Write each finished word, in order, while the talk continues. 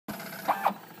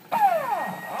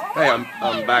Hey,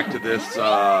 I'm back to this.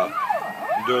 I'm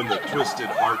doing the Twisted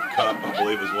Heart Cup, I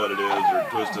believe is what it is, or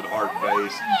Twisted Heart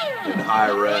Base in high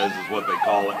res is what they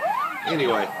call it.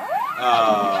 Anyway,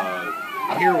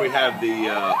 here we have the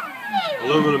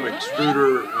aluminum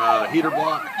extruder heater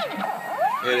block,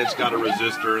 and it's got a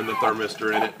resistor and the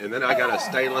thermistor in it. And then I got a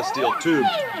stainless steel tube,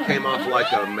 came off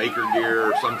like a Makergear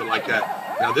or something like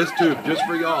that. Now this tube, just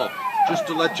for y'all, just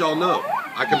to let y'all know,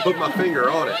 I can put my finger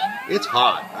on it. It's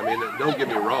hot. I mean, don't get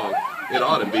me wrong. It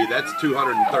ought to be. That's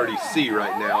 230°C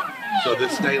right now. So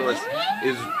this stainless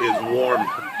is warm.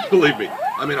 Believe me.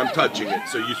 I mean, I'm touching it.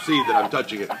 So you see that I'm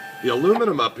touching it. The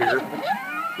aluminum up here,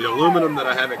 the aluminum that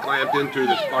I have it clamped into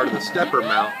that's part of the stepper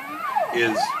mount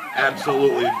is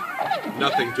absolutely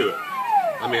nothing to it.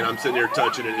 I mean, I'm sitting here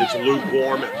touching it. It's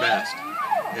lukewarm at best.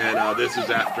 And this is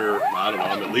after, I don't know,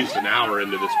 I'm at least an hour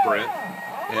into this print.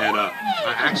 And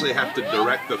I actually have to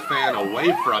direct the fan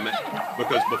away from it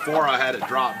because before I had it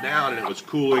drop down and it was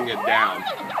cooling it down.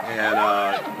 And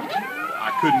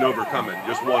I couldn't overcome it.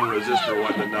 Just one resistor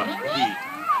wasn't enough heat.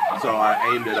 So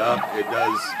I aimed it up. It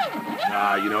does,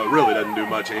 it really doesn't do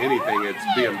much of anything. It's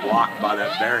being blocked by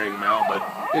that bearing mount, but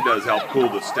it does help cool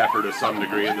the stepper to some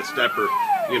degree. And the stepper,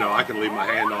 I can leave my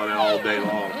hand on it all day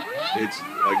long. It's,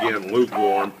 again,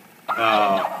 lukewarm.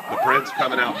 The print's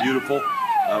coming out beautiful.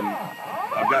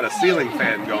 I've got a ceiling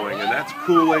fan going, and that's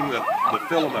cooling the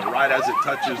filament right as it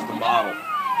touches the model.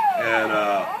 And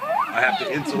I have to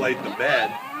insulate the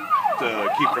bed to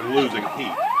keep from losing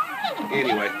heat.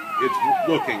 Anyway, it's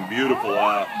looking beautiful.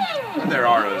 There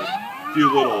are a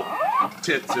few little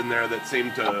tits in there that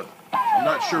seem to, I'm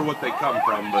not sure what they come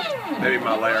from, but maybe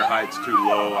my layer height's too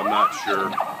low, I'm not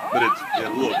sure. But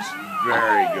it looks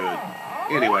very good.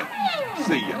 Anyway,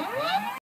 see ya.